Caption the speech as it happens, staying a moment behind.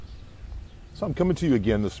So I'm coming to you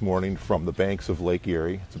again this morning from the banks of Lake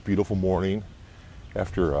Erie. It's a beautiful morning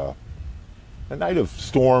after a night of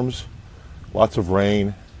storms, lots of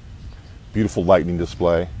rain, beautiful lightning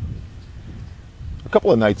display. A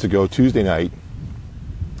couple of nights ago, Tuesday night,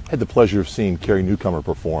 I had the pleasure of seeing Carrie Newcomer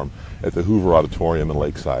perform at the Hoover Auditorium in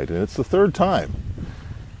Lakeside. And it's the third time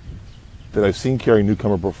that I've seen Carrie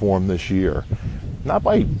Newcomer perform this year. Not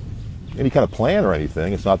by any kind of plan or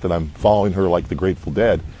anything. It's not that I'm following her like the Grateful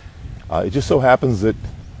Dead. It just so happens that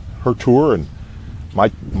her tour and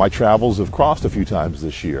my travels have crossed a few times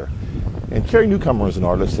this year. And Carrie Newcomer is an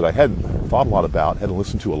artist that I hadn't thought a lot about, hadn't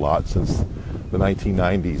listened to a lot since the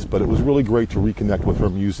 1990s, but it was really great to reconnect with her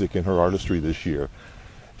music and her artistry this year.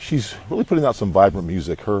 She's really putting out some vibrant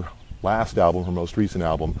music. Her last album, her most recent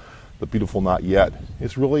album, The Beautiful Not Yet,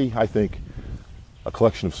 is really, I think, a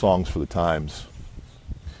collection of songs for the times.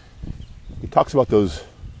 He talks about those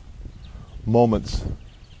moments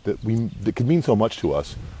that can mean so much to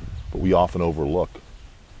us, but we often overlook.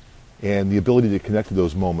 And the ability to connect to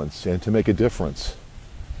those moments and to make a difference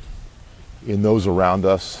in those around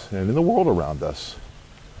us and in the world around us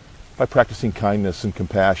by practicing kindness and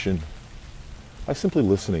compassion, by simply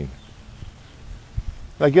listening.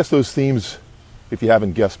 And I guess those themes, if you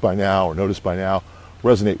haven't guessed by now or noticed by now,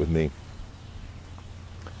 resonate with me.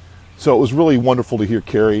 So it was really wonderful to hear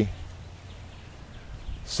Carrie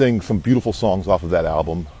sing some beautiful songs off of that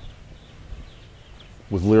album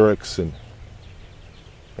with lyrics and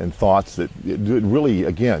thoughts that really,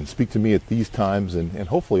 again, speak to me at these times and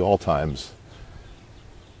hopefully all times.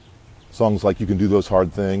 Songs like You Can Do Those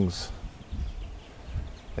Hard Things,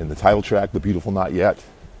 and the title track, The Beautiful Not Yet,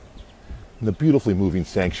 and the beautifully moving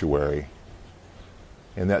Sanctuary,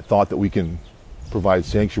 and that thought that we can provide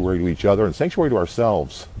sanctuary to each other and sanctuary to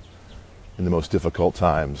ourselves in the most difficult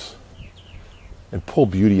times, and pull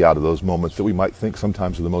beauty out of those moments that we might think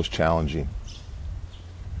sometimes are the most challenging.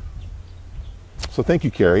 So thank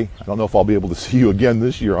you, Carrie. I don't know if I'll be able to see you again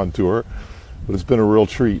this year on tour, but it's been a real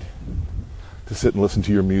treat to sit and listen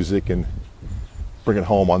to your music and bring it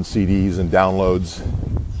home on CDs and downloads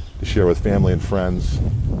to share with family and friends.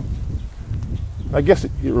 I guess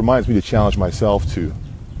it reminds me to challenge myself to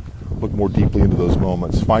look more deeply into those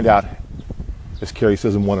moments, find out, as Carrie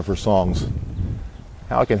says in one of her songs,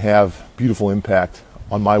 how I can have beautiful impact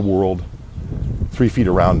on my world 3 feet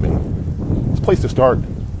around me. It's a place to start,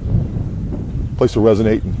 a place to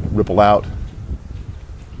resonate and ripple out,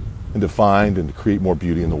 and to find and to create more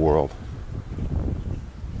beauty in the world.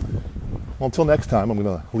 Well, until next time, I'm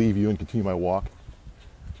going to leave you and continue my walk.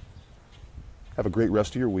 Have a great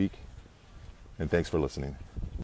rest of your week, and thanks for listening.